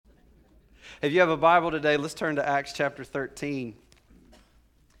If you have a Bible today, let's turn to Acts chapter 13.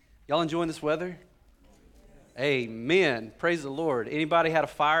 Y'all enjoying this weather? Amen. Praise the Lord. Anybody had a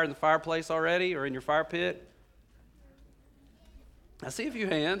fire in the fireplace already or in your fire pit? I see a few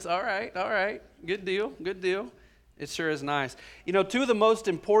hands. All right. Good deal. It sure is nice. You know, two of the most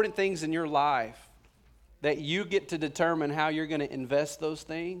important things in your life that you get to determine how you're going to invest those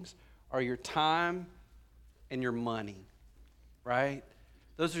things are your time and your money, right?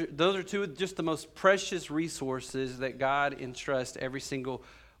 Those are two of just the most precious resources that God entrusts every single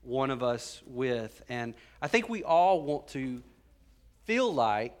one of us with. And I think we all want to feel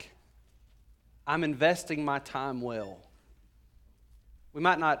like I'm investing my time well. We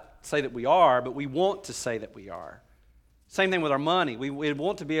might not say that we are, but we want to say that we are. Same thing with our money. We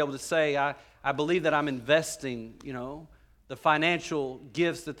want to be able to say, I believe that I'm investing, the financial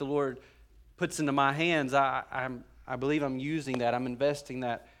gifts that the Lord puts into my hands. I believe I'm using that. I'm investing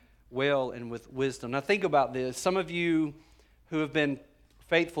that well and with wisdom. Now think about this. Some of you who have been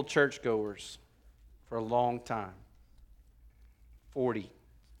faithful churchgoers for a long time, 40,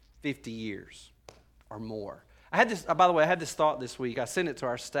 50 years or more. By the way, I had this thought this week. I sent it to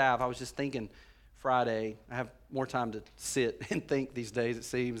our staff. I was just thinking Friday. I have more time to sit and think these days, it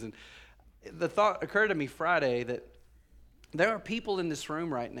seems. And the thought occurred to me Friday that there are people in this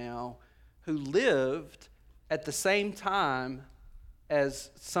room right now who lived at the same time as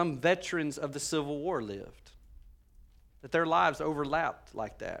some veterans of the Civil War lived. That their lives overlapped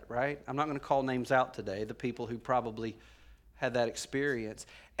like that, right? I'm not going to call names out today, the people who probably had that experience.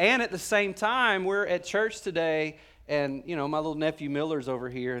 And at the same time, we're at church today, and, my little nephew Miller's over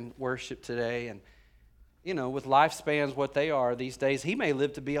here in worship today, and, with lifespans what they are these days, he may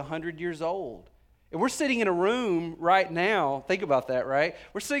live to be 100 years old. And we're sitting in a room right now, think about that, right?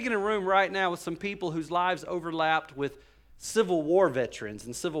 We're sitting in a room right now with some people whose lives overlapped with Civil War veterans,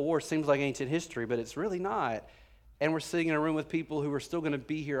 and Civil War seems like ancient history, but it's really not. And we're sitting in a room with people who are still going to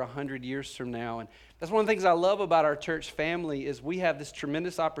be here 100 years from now. And that's one of the things I love about our church family is we have this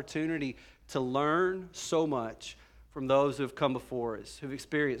tremendous opportunity to learn so much from those who have come before us, who've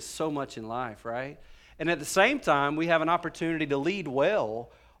experienced so much in life, right? And at the same time, we have an opportunity to lead well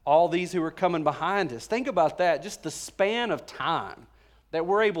all these who are coming behind us. Think about that, just the span of time that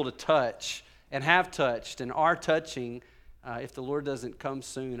we're able to touch and have touched and are touching if the Lord doesn't come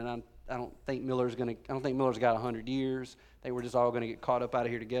soon. And I don't think Miller's got 100 years. I think we're just all going to get caught up out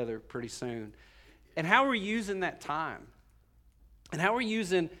of here together pretty soon. And how we're using that time and how we're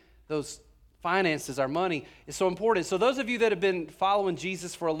using those finances, our money, is so important. So those of you that have been following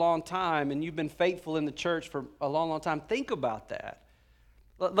Jesus for a long time and you've been faithful in the church for a long, long time, think about that.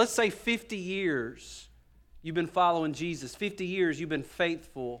 Let's say 50 years you've been following Jesus. 50 years you've been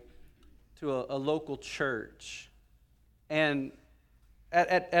faithful to a local church. And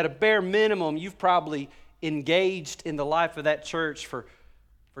at a bare minimum, you've probably engaged in the life of that church for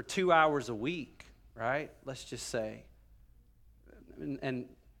 2 hours a week, right? Let's just say. And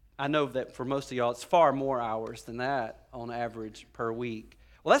I know that for most of y'all, it's far more hours than that on average per week.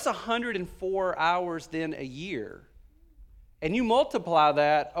 Well, that's 104 hours then a year. And you multiply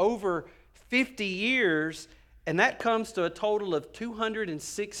that over 50 years, and that comes to a total of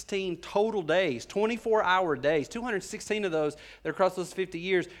 216 total days, 24-hour days. 216 of those that across those 50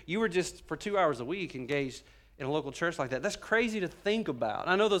 years, you were just for 2 hours a week engaged in a local church like that. That's crazy to think about.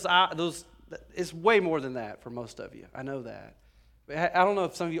 I know those it's way more than that for most of you. I know that. But I don't know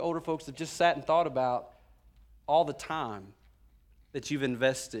if some of you older folks have just sat and thought about all the time that you've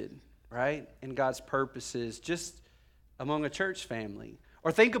invested, right, in God's purposes just among a church family.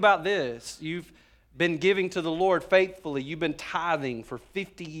 Or think about this. You've been giving to the Lord faithfully. You've been tithing for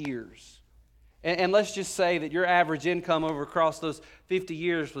 50 years. And let's just say that your average income across those 50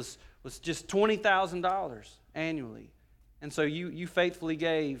 years was just $20,000 annually. And so you faithfully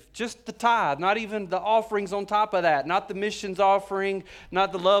gave just the tithe, not even the offerings on top of that, not the missions offering,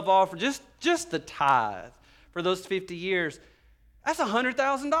 not the love offering, just the tithe for those 50 years. That's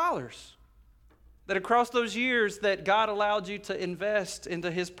 $100,000 that across those years that God allowed you to invest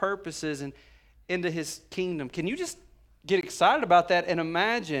into His purposes and into His kingdom. Can you just get excited about that and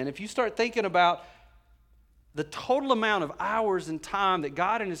imagine if you start thinking about the total amount of hours and time that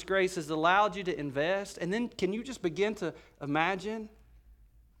God in His grace has allowed you to invest, and then can you just begin to imagine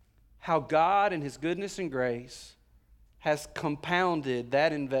how God in His goodness and grace has compounded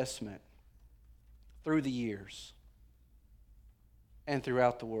that investment through the years and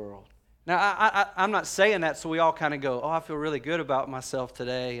throughout the world? Now, I'm not saying that so we all kind of go, I feel really good about myself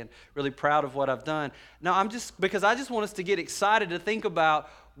today and really proud of what I've done. No, because I just want us to get excited to think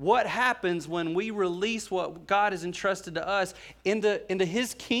about what happens when we release what God has entrusted to us into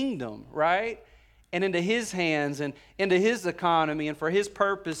His kingdom, right? And into His hands and into His economy and for His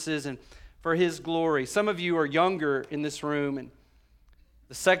purposes and for His glory. Some of you are younger in this room, and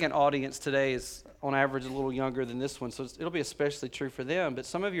the second audience today is on average a little younger than this one, so it'll be especially true for them. But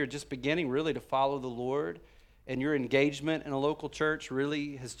some of you are just beginning really to follow the Lord, and your engagement in a local church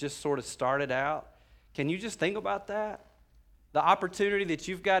really has just sort of started out. Can you just think about that? The opportunity that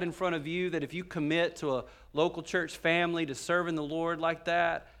you've got in front of you, that if you commit to a local church family, to serving the Lord like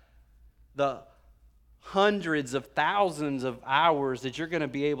that, the hundreds of thousands of hours that you're going to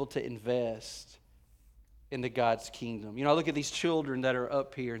be able to invest into God's kingdom. You know, look at these children that are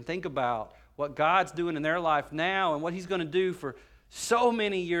up here and think about what God's doing in their life now and what He's going to do for so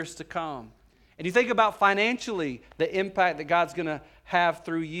many years to come. And you think about financially the impact that God's going to have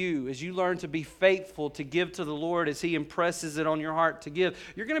through you as you learn to be faithful to give to the Lord as He impresses it on your heart to give.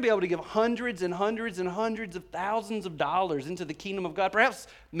 You're going to be able to give hundreds and hundreds and hundreds of thousands of dollars into the kingdom of God, perhaps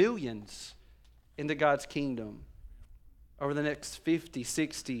millions into God's kingdom over the next 50,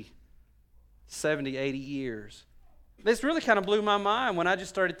 60, 70, 80 years. This really kind of blew my mind when I just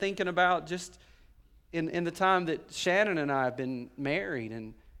started thinking about just in the time that Shannon and I have been married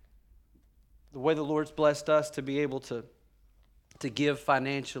and the way the Lord's blessed us to be able to give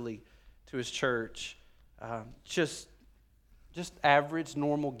financially to His church. Just average,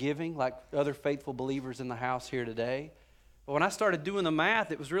 normal giving like other faithful believers in the house here today. But when I started doing the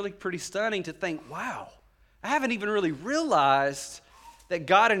math, it was really pretty stunning to think, wow, I haven't even really realized that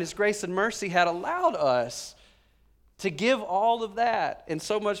God in His grace and mercy had allowed us to give all of that and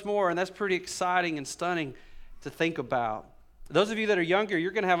so much more. And that's pretty exciting and stunning to think about. Those of you that are younger,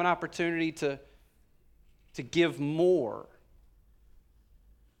 you're going to have an opportunity to give more.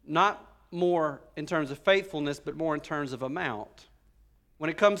 Not more in terms of faithfulness, but more in terms of amount. When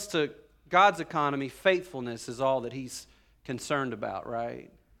it comes to God's economy, faithfulness is all that He's concerned about,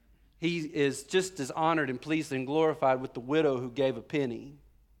 right? He is just as honored and pleased and glorified with the widow who gave a penny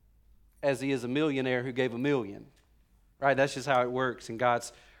as He is a millionaire who gave $1 million, right? That's just how it works in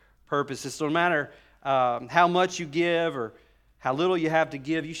God's purposes. So no matter how much you give or how little you have to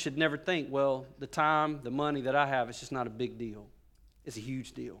give, you should never think, well, the time, the money that I have, it's just not a big deal. It's a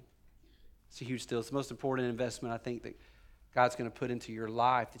huge deal. It's a huge deal. It's the most important investment I think that God's going to put into your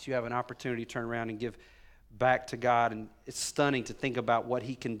life, that you have an opportunity to turn around and give back to God. And it's stunning to think about what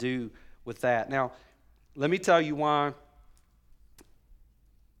He can do with that. Now, let me tell you why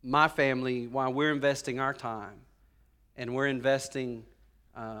my family, why we're investing our time and we're investing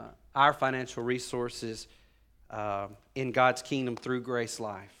our financial resources in God's kingdom through Grace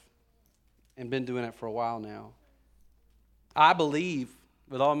Life, and been doing it for a while now. I believe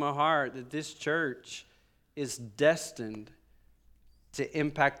with all my heart that this church is destined to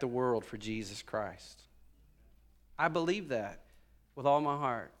impact the world for Jesus Christ. I believe that with all my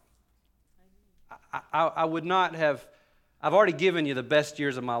heart. I would not have, I've already given you the best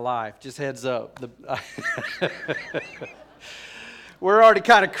years of my life, just heads up. We've already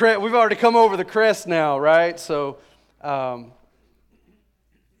come over the crest now, right? So, and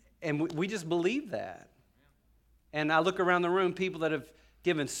we just believe that. And I look around the room, people that have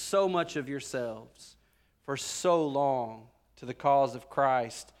given so much of yourselves for so long to the cause of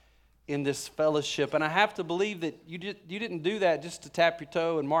Christ in this fellowship. And I have to believe that you didn't do that just to tap your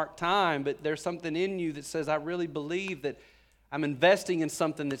toe and mark time, but there's something in you that says, I really believe that I'm investing in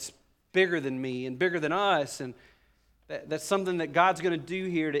something that's bigger than me and bigger than us, and that's something that God's going to do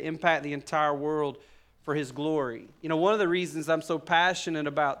here to impact the entire world for His glory. You know, one of the reasons I'm so passionate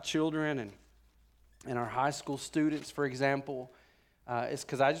about children and our high school students, for example, is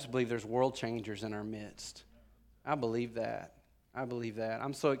because I just believe there's world changers in our midst. I believe that.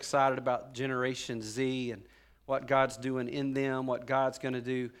 I'm so excited about Generation Z and what God's doing in them, what God's going to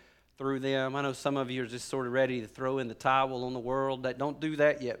do through them. I know some of you are just sort of ready to throw in the towel on the world. Don't do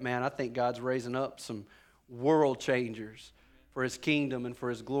that yet, man. I think God's raising up some world changers for His kingdom and for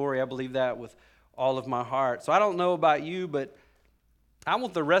His glory. I believe that with all of my heart. So I don't know about you, but I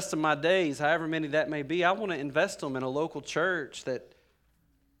want the rest of my days, however many that may be, I want to invest them in a local church that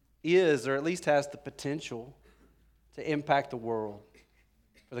is, or at least has the potential to impact the world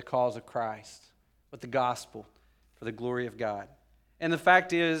for the cause of Christ, with the gospel, for the glory of God. And the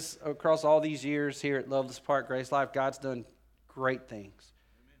fact is, across all these years here at Loveless Park, Grace Life, God's done great things.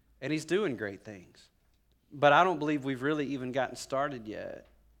 And He's doing great things. But I don't believe we've really even gotten started yet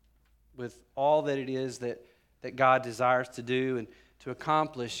with all that it is that God desires to do and to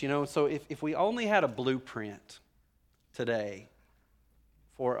accomplish. You know, so if we only had a blueprint today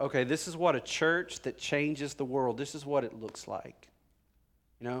for, okay, this is what a church that changes the world, this is what it looks like.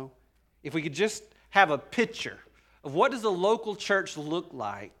 You know, if we could just have a picture of what does a local church look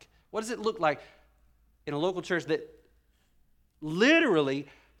like? What does it look like in a local church that literally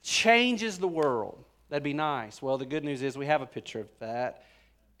changes the world? That'd be nice. Well, the good news is we have a picture of that.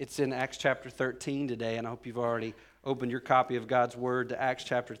 It's in Acts chapter 13 today, and I hope you've already opened your copy of God's Word to Acts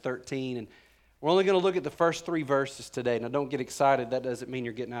chapter 13. And we're only going to look at the first 3 verses today. Now, don't get excited. That doesn't mean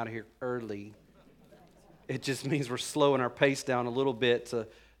you're getting out of here early. It just means we're slowing our pace down a little bit to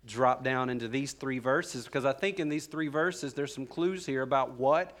drop down into these 3 verses, because I think in these 3 verses there's some clues here about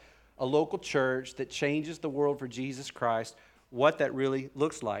what a local church that changes the world for Jesus Christ, what that really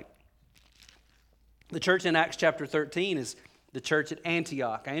looks like. The church in Acts chapter 13 is the church at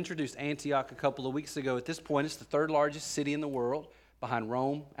Antioch. I introduced Antioch a couple of weeks ago. At this point, it's the 3rd largest city in the world, behind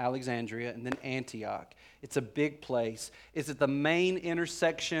Rome, Alexandria, and then Antioch. It's a big place. It's at the main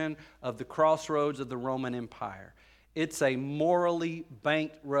intersection of the crossroads of the Roman Empire. It's a morally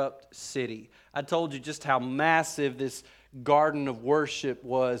bankrupt city. I told you just how massive this garden of worship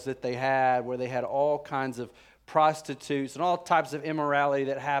was that they had, where they had all kinds of prostitutes and all types of immorality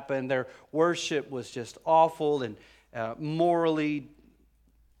that happened. Their worship was just awful and morally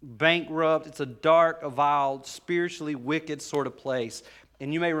bankrupt. It's a dark, a vile, spiritually wicked sort of place.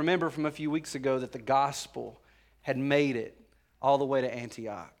 And you may remember from a few weeks ago that the gospel had made it all the way to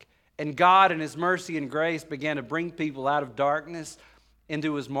Antioch. And God in His mercy and grace began to bring people out of darkness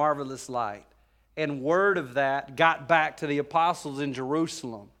into His marvelous light. And word of that got back to the apostles in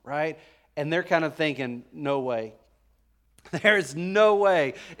Jerusalem, right? And they're kind of thinking, no way. There is no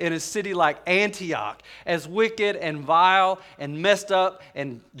way in a city like Antioch, as wicked and vile and messed up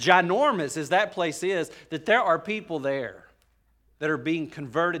and ginormous as that place is, that there are people there that are being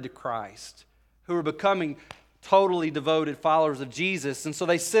converted to Christ, who are becoming totally devoted followers of Jesus. And so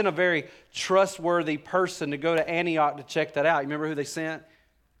they sent a very trustworthy person to go to Antioch to check that out. You remember who they sent?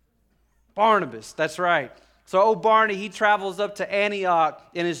 Barnabas, that's right. So old Barney, he travels up to Antioch,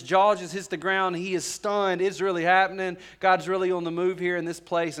 and his jaw just hits the ground. He is stunned. It's really happening. God's really on the move here in this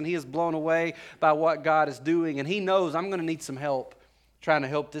place, and he is blown away by what God is doing. And he knows, I'm going to need some help trying to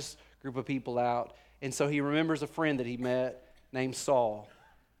help this group of people out. And so he remembers a friend that he met named Saul.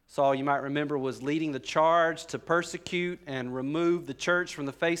 Saul, you might remember, was leading the charge to persecute and remove the church from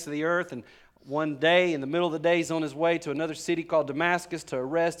the face of the earth. And one day, in the middle of the day, he's on his way to another city called Damascus to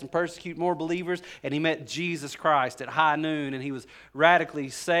arrest and persecute more believers, and he met Jesus Christ at high noon, and he was radically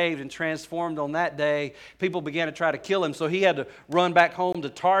saved and transformed on that day. People began to try to kill him, so he had to run back home to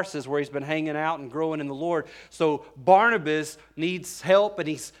Tarsus, where he's been hanging out and growing in the Lord. So Barnabas needs help, and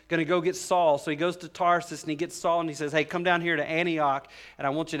he's going to go get Saul. So he goes to Tarsus, and he gets Saul, and he says, hey, come down here to Antioch, and I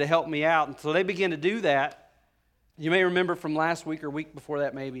want you to help me out. And so they begin to do that. You may remember from last week or week before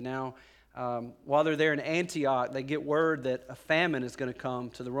that maybe now, while they're there in Antioch, they get word that a famine is going to come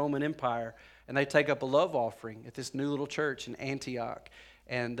to the Roman Empire, and they take up a love offering at this new little church in Antioch,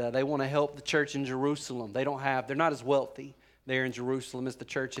 and they want to help the church in Jerusalem. They're not as wealthy there in Jerusalem as the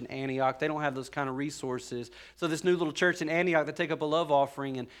church in Antioch. They don't have those kind of resources. So this new little church in Antioch, they take up a love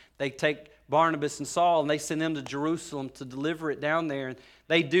offering, and they take Barnabas and Saul, and they send them to Jerusalem to deliver it down there. And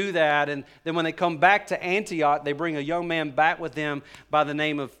they do that, and then when they come back to Antioch, they bring a young man back with them by the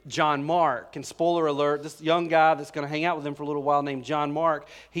name of John Mark. And spoiler alert, this young guy that's going to hang out with them for a little while named John Mark,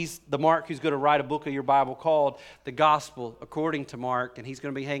 he's the Mark who's going to write a book of your Bible called The Gospel According to Mark, and he's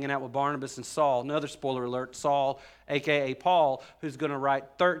going to be hanging out with Barnabas and Saul. Another spoiler alert, Saul, a.k.a. Paul, who's going to write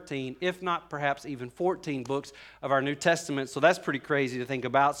 13, if not perhaps even 14 books of our New Testament. So that's pretty crazy to think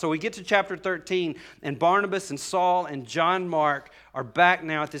about. So we get to chapter 13, and Barnabas and Saul and John Mark are back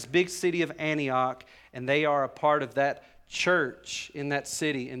now at this big city of Antioch, and they are a part of that church in that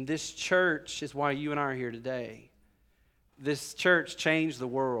city. And this church is why you and I are here today. This church changed the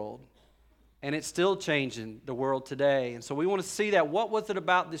world, and it's still changing the world today. And so we want to see that. What was it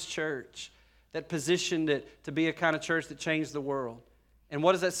about this church that positioned it to be a kind of church that changed the world? And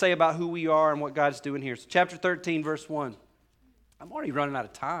what does that say about who we are and what God's doing here? So chapter 13, verse 1. I'm already running out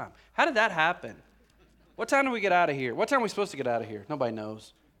of time. How did that happen? What time do we get out of here? What time are we supposed to get out of here? Nobody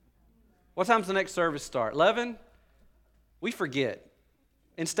knows. What time's the next service start? 11? We forget.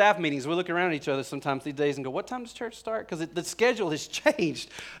 In staff meetings, we look around at each other sometimes these days and go, what time does church start? Because the schedule has changed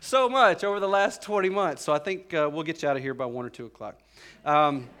so much over the last 20 months. So I think we'll get you out of here by 1 or 2 o'clock.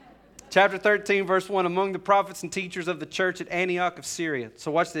 Chapter 13, verse 1, among the prophets and teachers of the church at Antioch of Syria.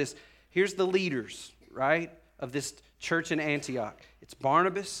 So watch this. Here's the leaders, right, of this church in Antioch. It's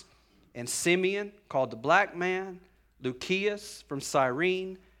Barnabas and Simeon, called the Black Man, Lucius from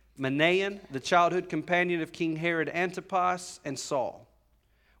Cyrene, Manaen, the childhood companion of King Herod Antipas, and Saul.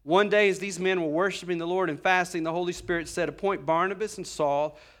 One day as these men were worshiping the Lord and fasting, the Holy Spirit said, "Appoint Barnabas and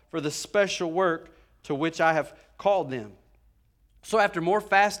Saul for the special work to which I have called them." So after more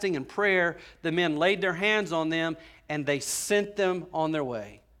fasting and prayer, the men laid their hands on them and they sent them on their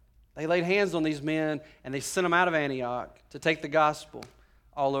way. They laid hands on these men and they sent them out of Antioch to take the gospel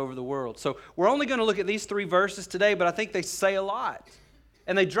all over the world. So we're only going to look at these 3 verses today, but I think they say a lot.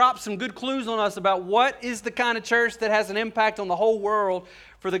 And they drop some good clues on us about what is the kind of church that has an impact on the whole world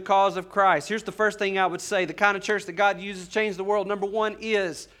for the cause of Christ. Here's the first thing I would say. The kind of church that God uses to change the world, number 1,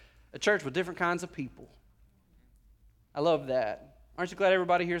 is a church with different kinds of people. I love that. Aren't you glad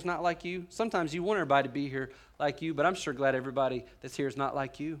everybody here is not like you? Sometimes you want everybody to be here like you, but I'm sure glad everybody that's here is not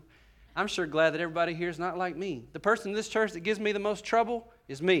like you. I'm sure glad that everybody here is not like me. The person in this church that gives me the most trouble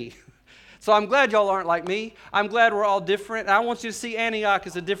is me. So I'm glad y'all aren't like me. I'm glad we're all different. And I want you to see Antioch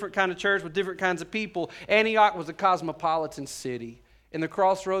as a different kind of church with different kinds of people. Antioch was a cosmopolitan city. In the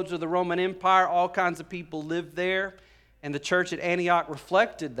crossroads of the Roman Empire, all kinds of people lived there. And the church at Antioch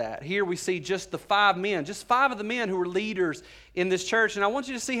reflected that. Here we see just the 5 men, just 5 of the men who were leaders in this church. And I want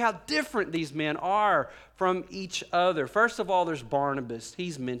you to see how different these men are from each other. First of all, there's Barnabas.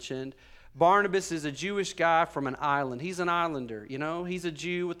 He's mentioned. Barnabas is a Jewish guy from an island. He's an islander, you know. He's a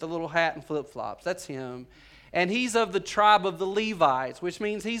Jew with the little hat and flip-flops. That's him. And he's of the tribe of the Levites, which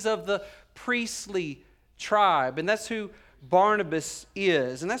means he's of the priestly tribe. And that's who Barnabas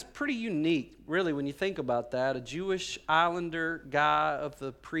is. And that's pretty unique, really, when you think about that. A Jewish islander guy of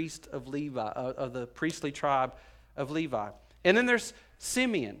the priest of Levi, of the priestly tribe of Levi. And then there's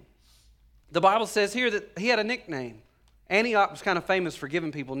Simeon. The Bible says here that he had a nickname. Antioch was kind of famous for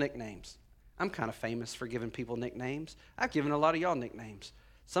giving people nicknames. I'm kind of famous for giving people nicknames. I've given a lot of y'all nicknames.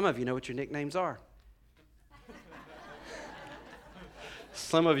 Some of you know what your nicknames are.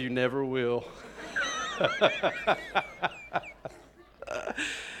 Some of you never will.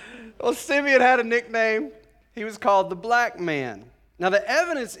 Well, Simeon had a nickname. He was called the Black Man. Now, the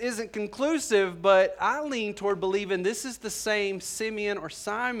evidence isn't conclusive, but I lean toward believing this is the same Simeon or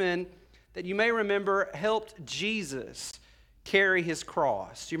Simon that you may remember helped Jesus carry his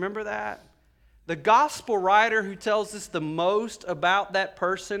cross. Do you remember that? The gospel writer who tells us the most about that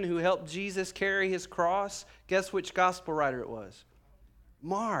person who helped Jesus carry his cross, guess which gospel writer it was?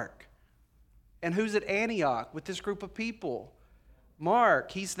 Mark. And who's at Antioch with this group of people?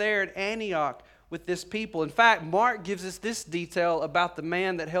 Mark. He's there at Antioch with this people. In fact, Mark gives us this detail about the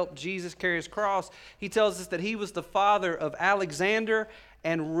man that helped Jesus carry his cross. He tells us that he was the father of Alexander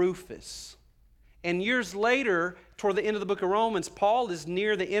and Rufus. And years later, toward the end of the book of Romans, Paul is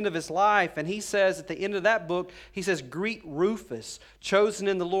near the end of his life, and he says at the end of that book, he says, "Greet Rufus, chosen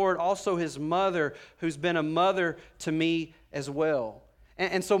in the Lord, also his mother, who's been a mother to me as well."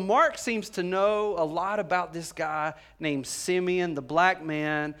 And so Mark seems to know a lot about this guy named Simeon, the Black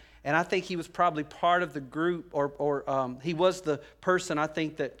Man, and I think he was probably part of the group, or he was the person, I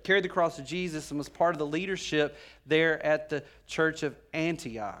think, that carried the cross of Jesus and was part of the leadership there at the church of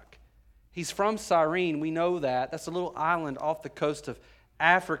Antioch. He's from Cyrene, we know that. That's a little island off the coast of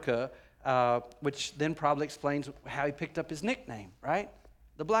Africa, which then probably explains how he picked up his nickname, right?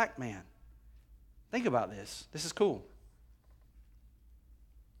 The Black Man. Think about this. This is cool.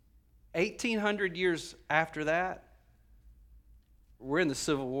 1,800 years after that, we're in the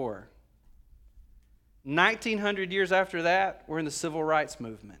Civil War. 1,900 years after that, we're in the Civil Rights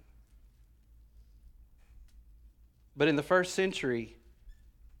Movement. But in the first century,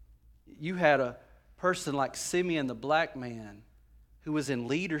 you had a person like Simeon the Black Man who was in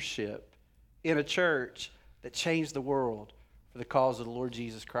leadership in a church that changed the world for the cause of the Lord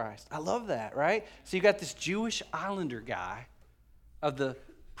Jesus Christ. I love that, right? So you got this Jewish islander guy of the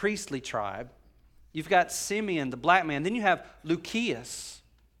priestly tribe. You've got Simeon the Black Man. Then you have Lucius.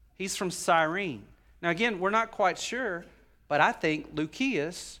 He's from Cyrene. Now again, we're not quite sure, but I think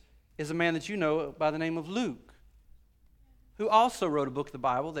Lucius is a man that you know by the name of Luke, who also wrote a book of the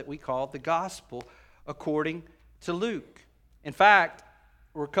Bible that we call the Gospel according to Luke. In fact,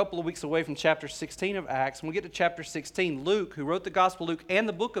 we're a couple of weeks away from chapter 16 of Acts. When we get to chapter 16, Luke, who wrote the Gospel of Luke and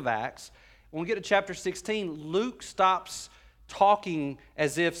the book of Acts, when we get to chapter 16, Luke stops talking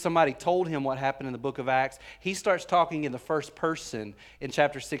as if somebody told him what happened in the book of Acts. He starts talking in the first person in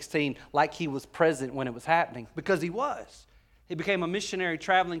chapter 16 like he was present when it was happening, because he was. He became a missionary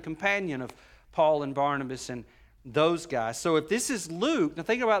traveling companion of Paul and Barnabas and those guys. So if this is Luke, now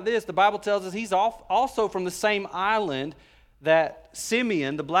think about this. The Bible tells us he's also from the same island that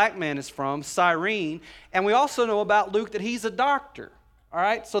Simeon, the Black Man, is from, Cyrene. And we also know about Luke that he's a doctor. All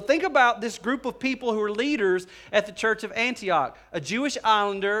right, so think about this group of people who are leaders at the church of Antioch. A Jewish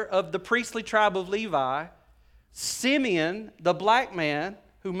islander of the priestly tribe of Levi, Simeon, the Black Man,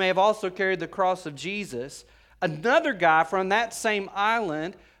 who may have also carried the cross of Jesus, another guy from that same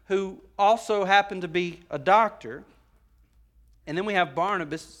island who also happened to be a doctor, and then we have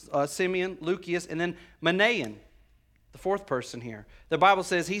Barnabas, Simeon, Lucius, and then Manaen, the fourth person here. The Bible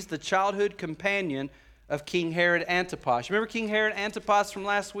says he's the childhood companion of King Herod Antipas. Remember King Herod Antipas from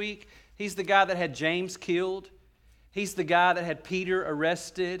last week? He's the guy that had James killed. He's the guy that had Peter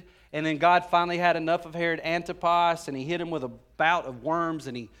arrested. And then God finally had enough of Herod Antipas, and he hit him with a bout of worms,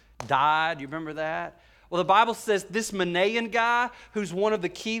 and he died. You remember that? Well, the Bible says this Manaen guy, who's one of the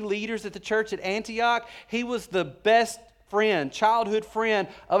key leaders at the church at Antioch, he was the best friend, childhood friend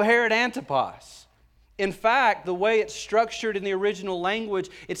of Herod Antipas. In fact, the way it's structured in the original language,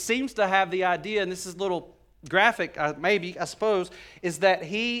 it seems to have the idea, and this is a little graphic, maybe, I suppose, is that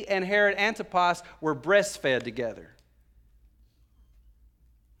he and Herod Antipas were breastfed together.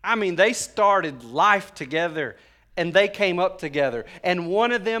 I mean, they started life together, and they came up together. And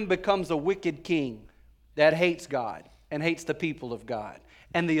one of them becomes a wicked king that hates God and hates the people of God.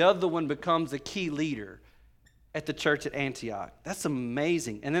 And the other one becomes a key leader at the church at Antioch. That's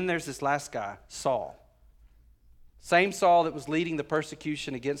amazing. And then there's this last guy, Saul. Same Saul that was leading the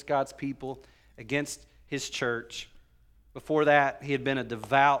persecution against God's people, against his church. Before that, he had been a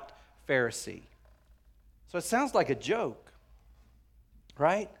devout Pharisee. So it sounds like a joke.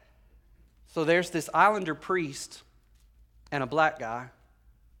 Right? So there's this islander priest and a black guy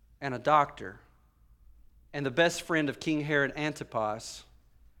and a doctor and the best friend of King Herod Antipas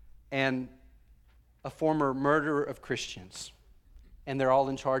and a former murderer of Christians. And they're all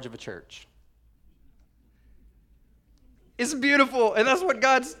in charge of a church. It's beautiful, and that's what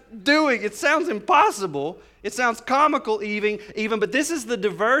God's doing. It sounds impossible. It sounds comical even, but this is the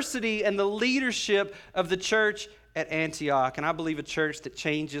diversity and the leadership of the church at Antioch. And I believe a church that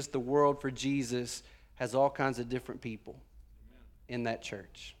changes the world for Jesus has all kinds of different people in that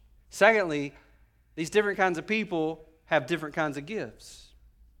church. Secondly, these different kinds of people have different kinds of gifts.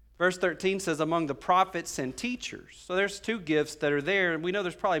 Verse 13 says, among the prophets and teachers. So there's two gifts that are there, and we know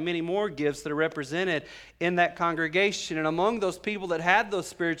there's probably many more gifts that are represented in that congregation. And among those people that had those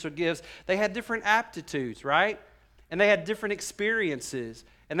spiritual gifts, they had different aptitudes, right? And they had different experiences,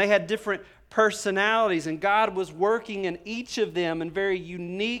 and they had different personalities, and God was working in each of them in very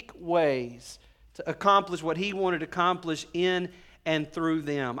unique ways to accomplish what He wanted to accomplish in and through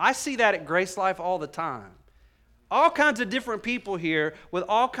them. I see that at Grace Life all the time. All kinds of different people here with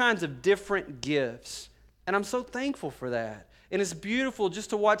all kinds of different gifts. And I'm so thankful for that. And it's beautiful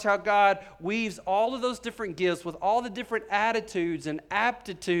just to watch how God weaves all of those different gifts with all the different attitudes and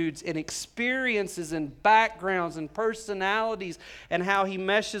aptitudes and experiences and backgrounds and personalities, and how He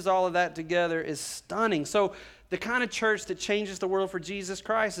meshes all of that together is stunning. So the kind of church that changes the world for Jesus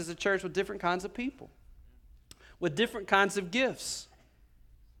Christ is a church with different kinds of people, with different kinds of gifts,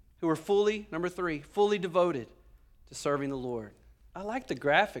 who are fully, number 3, fully devoted to serving the Lord. I like the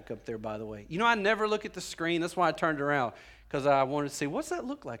graphic up there, by the way. You know, I never look at the screen. That's why I turned around, because I wanted to see, what's that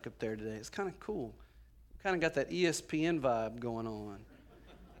look like up there today? It's kind of cool. Kind of got that ESPN vibe going on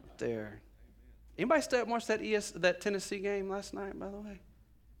up there. Anybody stay up and watch that Tennessee game last night, by the way?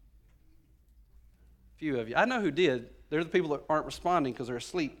 A few of you. I know who did. They're the people that aren't responding because they're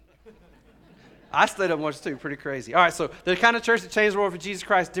asleep. I stayed up and watched too. Pretty crazy. All right, so the kind of church that changed the world for Jesus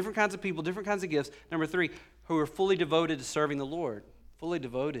Christ, different kinds of people, different kinds of gifts. Number 3, who are fully devoted to serving the Lord. Fully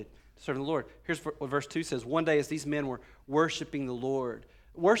devoted to serving the Lord. Here's what verse 2 says. One day as these men were worshiping the Lord.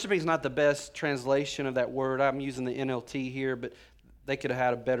 Worshiping is not the best translation of that word. I'm using the NLT here, but they could have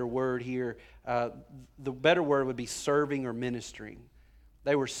had a better word here. The better word would be serving or ministering.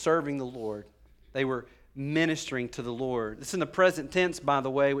 They were serving the Lord. They were ministering to the Lord. It's in the present tense, by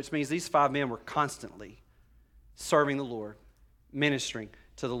the way, which means these 5 men were constantly serving the Lord, ministering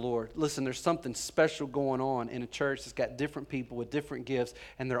to the Lord. Listen, there's something special going on in a church that's got different people with different gifts,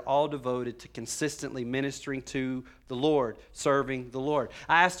 and they're all devoted to consistently ministering to the Lord, serving the Lord.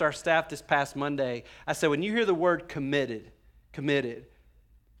 I asked our staff this past Monday, I said, when you hear the word committed,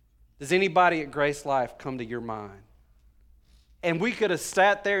 does anybody at Grace Life come to your mind? And we could have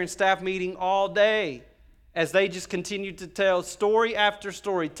sat there in staff meeting all day as they just continued to tell story after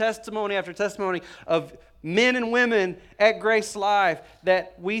story, testimony after testimony of men and women at Grace Life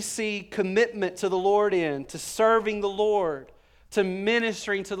that we see commitment to the Lord in, to serving the Lord, to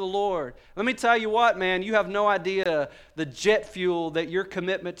ministering to the Lord. Let me tell you what, man, you have no idea the jet fuel that your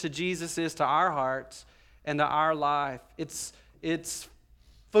commitment to Jesus is to our hearts and to our life. It's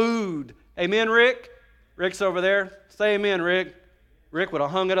food. Amen, Rick? Rick's over there. Say amen, Rick. Rick would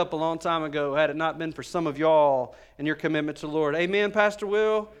have hung it up a long time ago had it not been for some of y'all and your commitment to the Lord. Amen, Pastor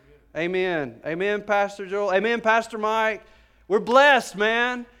Will? Amen. Amen, Pastor Joel? Amen, Pastor Mike? We're blessed,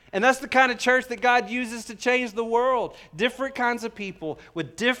 man. And that's the kind of church that God uses to change the world. Different kinds of people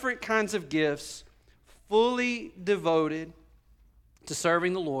with different kinds of gifts, fully devoted to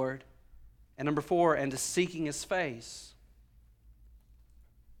serving the Lord. And number 4, and to seeking His face.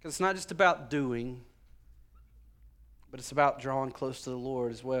 Because it's not just about doing, but it's about drawing close to the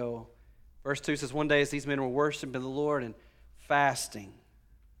Lord as well. Verse 2 says, one day as these men were worshiping the Lord and fasting.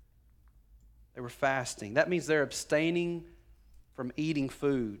 They were fasting. That means they're abstaining from eating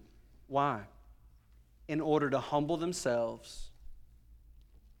food. Why? In order to humble themselves,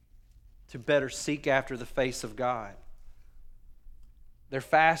 to better seek after the face of God. They're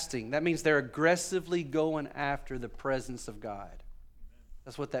fasting. That means they're aggressively going after the presence of God.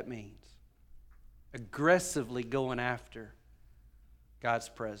 That's what that means. Aggressively going after God's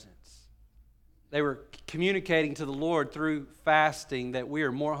presence. They were communicating to the Lord through fasting that we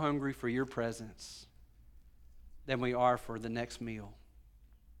are more hungry for your presence than we are for the next meal,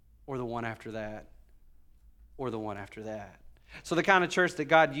 or the one after that, or the one after that. So the kind of church that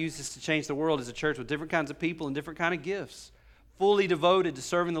God uses to change the world is a church with different kinds of people and different kinds of gifts, fully devoted to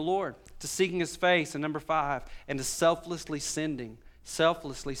serving the Lord, to seeking His face, and number 5, and to selflessly sending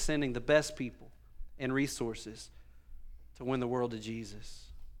the best people and resources to win the world to Jesus.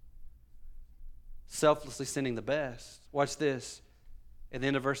 Selflessly sending the best. Watch this. At the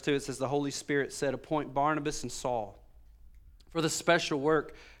end of verse 2, it says, the Holy Spirit said, appoint Barnabas and Saul for the special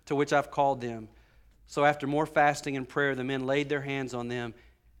work to which I've called them. So after more fasting and prayer, the men laid their hands on them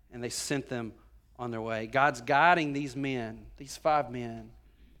and they sent them on their way. God's guiding these men, these 5 men,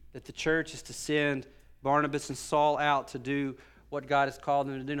 that the church is to send Barnabas and Saul out to do what God has called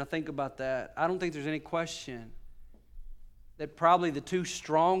them to do. Now think about that. I don't think there's any question that probably the 2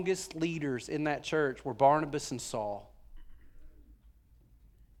 strongest leaders in that church were Barnabas and Saul.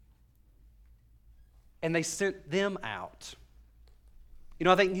 And they sent them out. You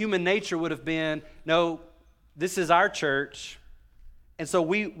know, I think human nature would have been, no, this is our church, and so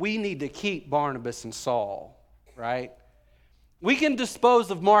we need to keep Barnabas and Saul, right? We can dispose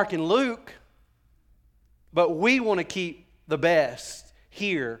of Mark and Luke, but we want to keep the best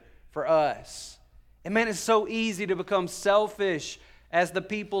here for us. And man, it's so easy to become selfish as the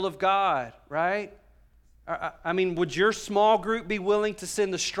people of God, right? I mean, would your small group be willing to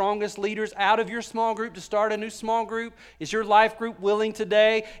send the strongest leaders out of your small group to start a new small group? Is your life group willing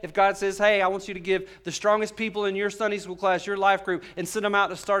today, if God says, hey, I want you to give the strongest people in your Sunday school class, your life group, and send them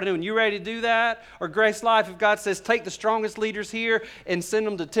out to start a new one? You ready to do that? Or Grace Life, if God says, take the strongest leaders here and send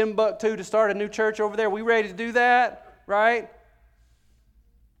them to Timbuktu to start a new church over there, we ready to do that? Right?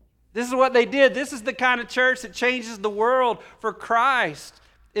 This is what they did. This is the kind of church that changes the world for Christ.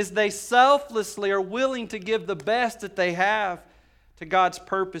 Is they selflessly are willing to give the best that they have to God's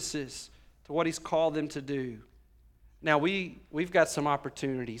purposes, to what He's called them to do. Now, we've got some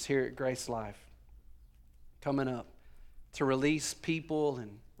opportunities here at Grace Life coming up to release people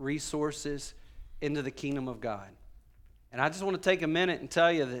and resources into the kingdom of God. And I just want to take a minute and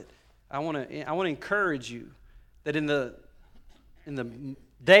tell you that I want to encourage you that in the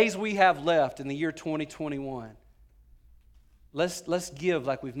days we have left in the year 2021, Let's give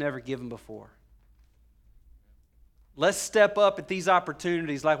like we've never given before. Let's step up at these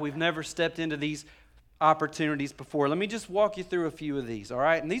opportunities like we've never stepped into these opportunities before. Let me just walk you through a few of these, all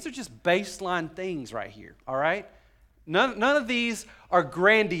right? And these are just baseline things right here, all right? None of these are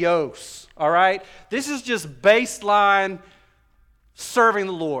grandiose, all right? This is just baseline serving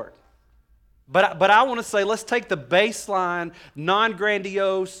the Lord. But I want to say, let's take the baseline,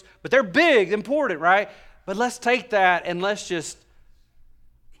 non-grandiose, but they're big, important, right? But let's take that and let's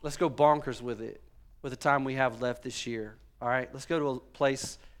go bonkers with it, with the time we have left this year. All right, let's go to a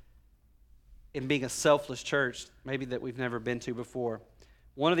place in being a selfless church, maybe that we've never been to before.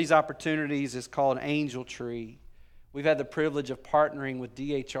 One of these opportunities is called Angel Tree. We've had the privilege of partnering with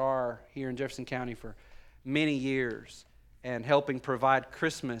DHR here in Jefferson County for many years and helping provide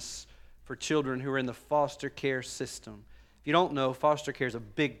Christmas for children who are in the foster care system. If you don't know, foster care is a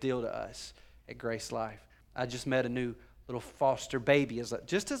big deal to us at Grace Life. I just met a new little foster baby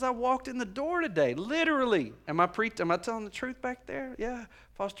just as I walked in the door today, literally. Am I telling the truth back there? Yeah,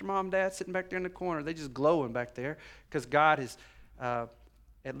 foster mom and dad sitting back there in the corner. They just glowing back there because God has,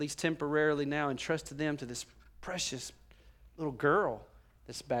 at least temporarily now, entrusted them to this precious little girl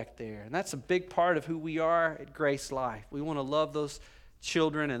that's back there. And that's a big part of who we are at Grace Life. We want to love those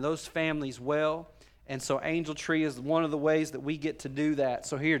children and those families well. And so Angel Tree is one of the ways that we get to do that.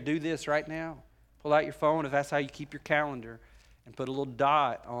 So here, do this right now. Pull out your phone if that's how you keep your calendar and put a little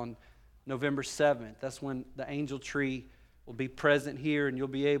dot on November 7th. That's when the Angel Tree will be present here, and you'll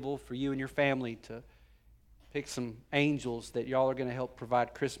be able, for you and your family, to Pick some angels that y'all are going to help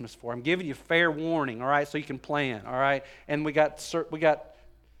provide Christmas for. I'm giving you fair warning, all right, so you can plan, all right? And we got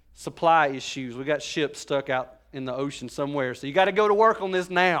supply issues. We got ships stuck out in the ocean somewhere. So you got to go to work on this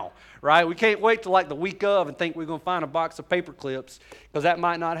now, right? We can't wait till like the week of and think we're going to find a box of paper clips, because that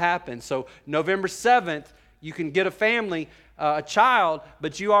might not happen. So November 7th, you can get a family, a child,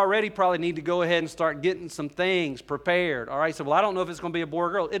 but you already probably need to go ahead and start getting some things prepared, all right? So, well, I don't know if it's going to be a boy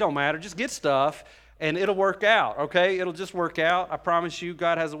or girl. It don't matter. Just get stuff, and it'll work out, okay? It'll just work out. I promise you,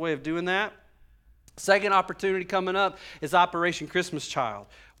 God has a way of doing that. Second opportunity coming up is Operation Christmas Child.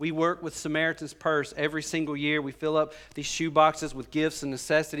 We work with Samaritan's Purse every single year. We fill up these shoe boxes with gifts and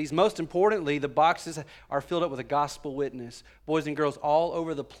necessities. Most importantly, the boxes are filled up with a gospel witness. Boys and girls all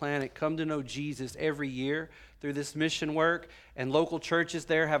over the planet come to know Jesus every year through this mission work. And local churches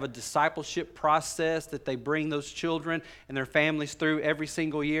there have a discipleship process that they bring those children and their families through every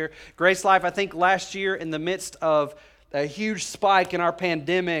single year. Grace Life, I think last year, in the midst of a huge spike in our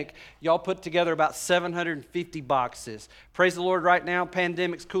pandemic, y'all put together about 750 boxes. Praise the Lord, right now,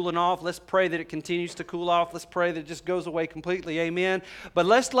 pandemic's cooling off. Let's pray that it continues to cool off. Let's pray that it just goes away completely. Amen. But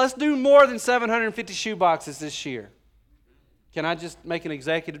let's do more than 750 shoe boxes this year. Can I just make an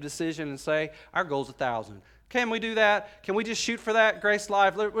executive decision and say, our goal's 1,000? Can we do that? Can we just shoot for that, Grace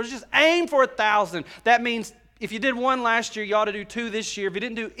Life? Let's just aim for 1,000. That means if you did one last year, you ought to do 2 this year. If you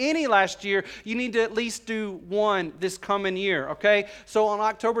didn't do any last year, you need to at least do 1 this coming year, okay? So on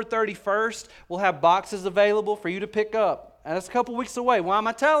October 31st, we'll have boxes available for you to pick up. And that's a couple weeks away. Why am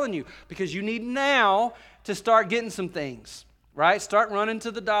I telling you? Because you need now to start getting some things, right? Start running to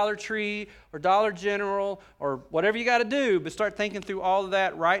the Dollar Tree or Dollar General or whatever you got to do, but start thinking through all of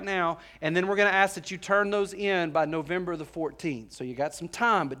that right now. And then we're going to ask that you turn those in by November the 14th. So you got some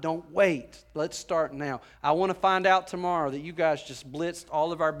time, but don't wait. Let's start now. I want to find out tomorrow that you guys just blitzed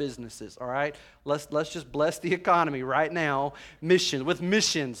all of our businesses, all right? Let's just bless the economy right now. With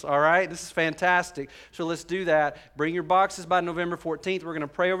missions, all right? This is fantastic. So let's do that. Bring your boxes by November 14th. We're going to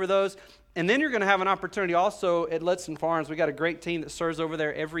pray over those. And then you're going to have an opportunity also at Letson Farms. We got a great team that serves over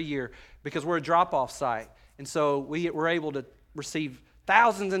there every year because we're a drop-off site. And so we're able to receive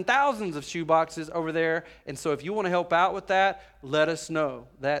thousands and thousands of shoe boxes over there. And so if you want to help out with that, let us know.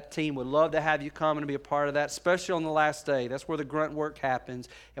 That team would love to have you come and be a part of that, especially on the last day. That's where the grunt work happens,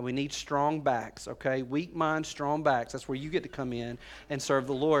 and we need strong backs, okay? Weak minds, strong backs. That's where you get to come in and serve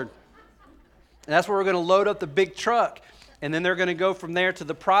the Lord. And that's where we're going to load up the big truck. And then they're going to go from there to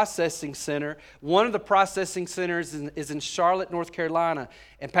the processing center. One of the processing centers is in Charlotte, North Carolina.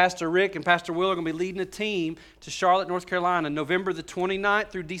 And Pastor Rick and Pastor Will are going to be leading a team to Charlotte, North Carolina, November the 29th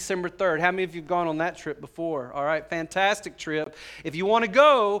through December 3rd. How many of you have gone on that trip before? All right, fantastic trip. If you want to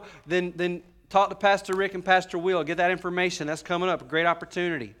go, then talk to Pastor Rick and Pastor Will. Get that information. That's coming up. A great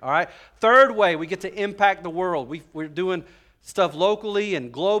opportunity. All right. Third way, we get to impact the world. We're doing stuff locally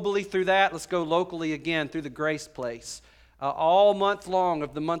and globally through that. Let's go locally again through the Grace Place. All month long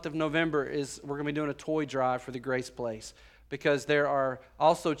of the month of November we're going to be doing a toy drive for the Grace Place, because there are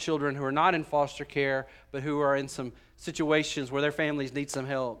also children who are not in foster care but who are in some situations where their families need some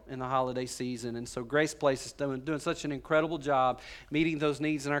help in the holiday season. And so Grace Place is doing such an incredible job meeting those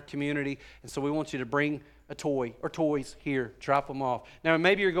needs in our community. And so we want you to bring a toy or toys here, drop them off. Now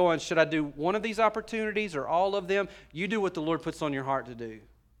maybe you're going, should I do one of these opportunities or all of them? You do what the Lord puts on your heart to do,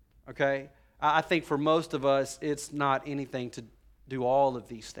 okay? I think for most of us, it's not anything to do all of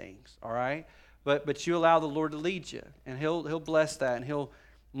these things, all right? But you allow the Lord to lead you, and He'll bless that, and He'll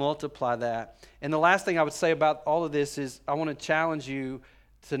multiply that. And the last thing I would say about all of this is I want to challenge you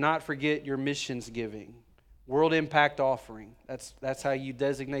to not forget your missions giving. World Impact Offering. That's how you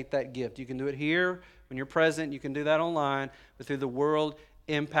designate that gift. You can do it here when you're present. You can do that online, but through the World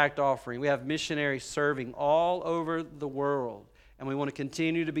Impact Offering. We have missionaries serving all over the world. And we want to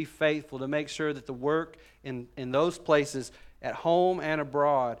continue to be faithful to make sure that the work in those places at home and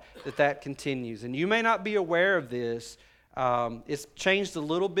abroad, that continues. And you may not be aware of this. It's changed a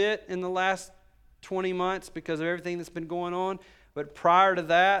little bit in the last 20 months because of everything that's been going on. But prior to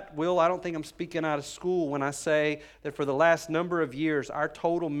that, Will, I don't think I'm speaking out of school when I say that for the last number of years, our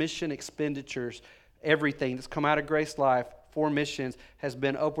total mission expenditures, everything that's come out of Grace Life for missions, has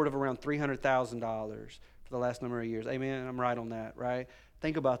been upward of around $300,000. The last number of years. Amen. I'm right on that, right?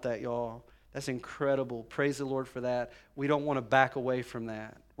 Think about that, y'all. That's incredible. Praise the Lord for that. We don't want to back away from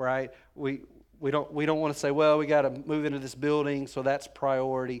that, right? We don't want to say, well, we got to move into this building, so that's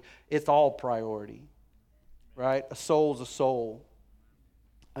priority. It's all priority, right? A soul's a soul.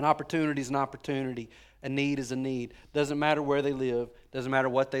 An opportunity is an opportunity. A need is a need. Doesn't matter where they live. Doesn't matter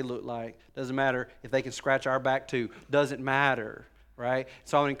what they look like. Doesn't matter if they can scratch our back too. Doesn't matter. right?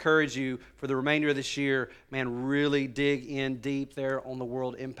 So I would encourage you for the remainder of this year, man, really dig in deep there on the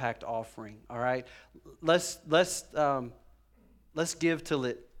World Impact Offering, all right? Let's give till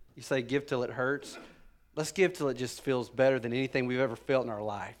it, you say give till it hurts. Let's give till it just feels better than anything we've ever felt in our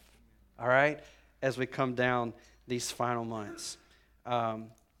life, all right? As we come down these final months. I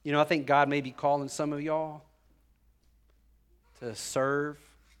think God may be calling some of y'all to serve.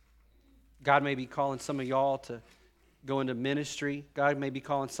 God may be calling some of y'all to go into ministry. God may be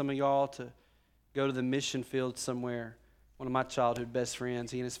calling some of y'all to go to the mission field somewhere. One of my childhood best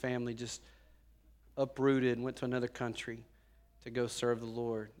friends, he and his family just uprooted and went to another country to go serve the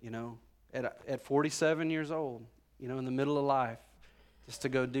Lord, at 47 years old, in the middle of life, just to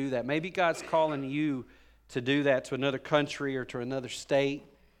go do that. Maybe God's calling you to do that to another country or to another state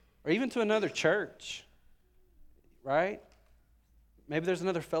or even to another church, right? Maybe there's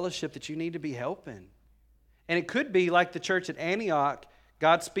another fellowship that you need to be helping. And it could be like the church at Antioch,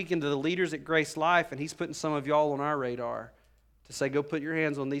 God speaking to the leaders at Grace Life, and he's putting some of y'all on our radar to say, go put your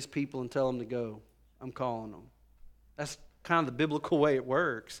hands on these people and tell them to go. I'm calling them. That's kind of the biblical way it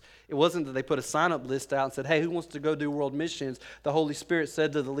works. It wasn't that they put a sign-up list out and said, hey, who wants to go do world missions? The Holy Spirit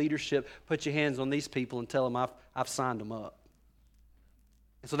said to the leadership, put your hands on these people and tell them I've signed them up.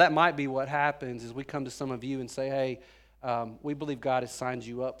 And so that might be what happens is we come to some of you and say, hey, we believe God has signed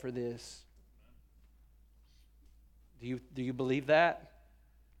you up for this. Do you believe that?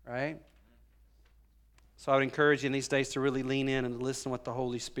 Right? So I would encourage you in these days to really lean in and listen to what the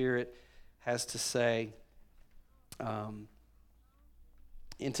Holy Spirit has to say. And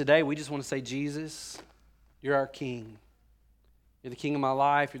today we just want to say, Jesus, you're our King. You're the King of my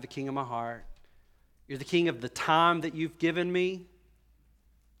life. You're the King of my heart. You're the King of the time that you've given me.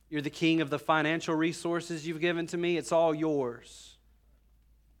 You're the King of the financial resources you've given to me. It's all yours.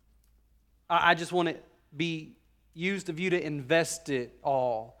 I just want to be used of you to invest it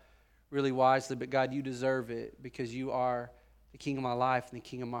all really wisely. But God, you deserve it because you are the King of my life and the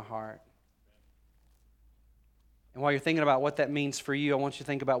King of my heart. And while you're thinking about what that means for you, I want you to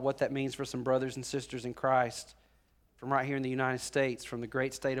think about what that means for some brothers and sisters in Christ from right here in the United States, from the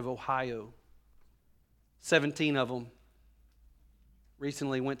great state of Ohio. 17 of them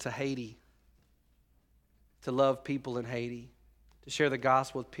recently went to Haiti to love people in Haiti, to share the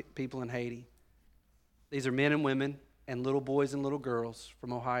gospel with people in Haiti. These are men and women and little boys and little girls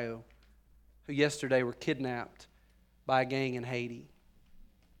from Ohio who yesterday were kidnapped by a gang in Haiti.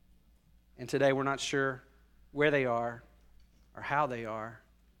 And today we're not sure where they are or how they are.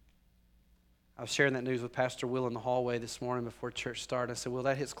 I was sharing that news with Pastor Will in the hallway this morning before church started. I said, well,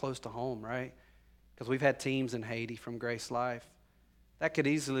 that hits close to home, right? Because we've had teams in Haiti from Grace Life. That could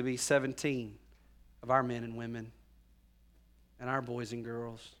easily be 17 of our men and women and our boys and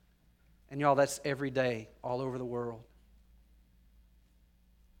girls. And y'all, that's every day all over the world.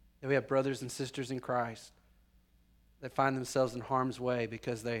 And we have brothers and sisters in Christ that find themselves in harm's way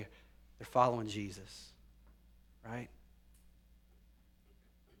because they're following Jesus. Right?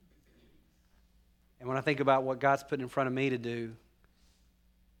 And when I think about what God's put in front of me to do,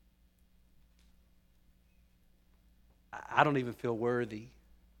 I don't even feel worthy.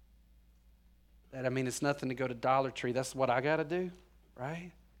 It's nothing to go to Dollar Tree. That's what I got to do,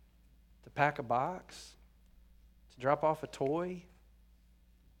 right? To pack a box, to drop off a toy,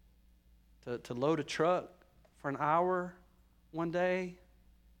 to load a truck for an hour one day,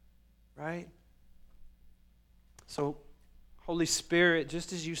 right? So, Holy Spirit,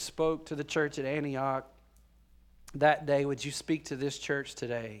 just as you spoke to the church at Antioch that day, would you speak to this church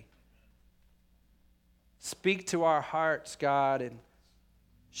today? Speak to our hearts, God, and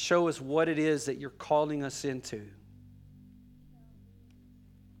show us what it is that you're calling us into.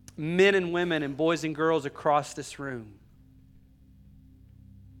 Men and women and boys and girls across this room.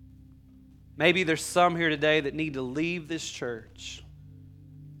 Maybe there's some here today that need to leave this church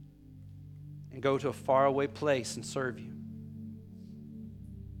and go to a faraway place and serve you.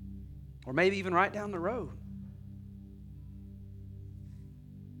 Or maybe even right down the road.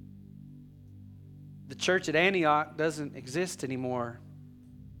 The church at Antioch doesn't exist anymore.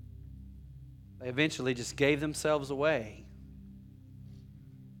 They eventually just gave themselves away.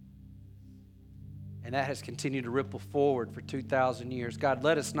 And that has continued to ripple forward for 2,000 years. God,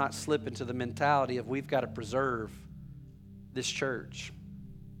 let us not slip into the mentality of we've got to preserve this church.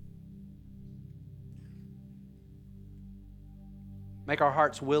 Make our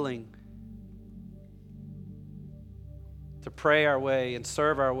hearts willing to pray our way and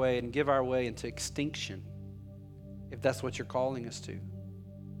serve our way and give our way into extinction, if that's what you're calling us to.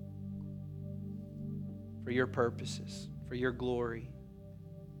 For your purposes, for your glory.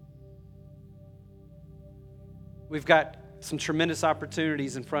 We've got some tremendous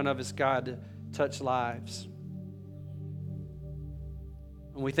opportunities in front of us, God, to touch lives.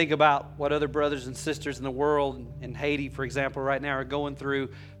 When we think about what other brothers and sisters in the world, in Haiti, for example, right now are going through,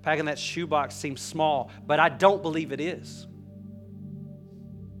 packing that shoebox seems small, but I don't believe it is.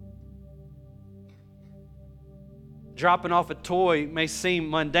 Dropping off a toy may seem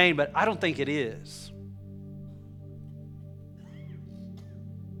mundane, but I don't think it is.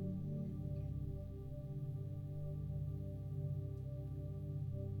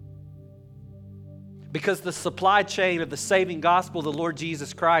 Because the supply chain of the saving gospel of the Lord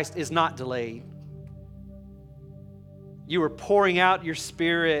Jesus Christ is not delayed. You are pouring out your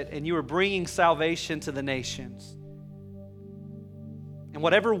Spirit and you are bringing salvation to the nations. And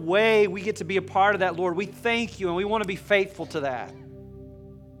whatever way we get to be a part of that, Lord, we thank you and we want to be faithful to that.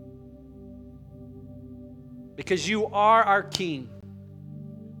 Because you are our King.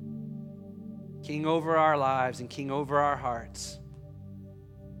 King over our lives and King over our hearts.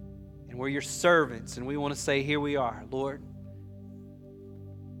 And we're your servants, and we want to say, here we are, Lord,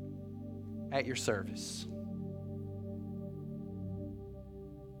 at your service.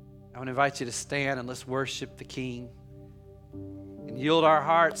 I want to invite you to stand and let's worship the King and yield our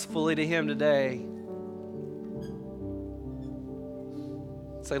hearts fully to Him today.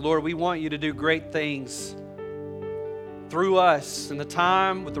 Say, Lord, we want you to do great things through us in the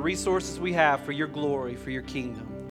time with the resources we have for your glory, for your kingdom.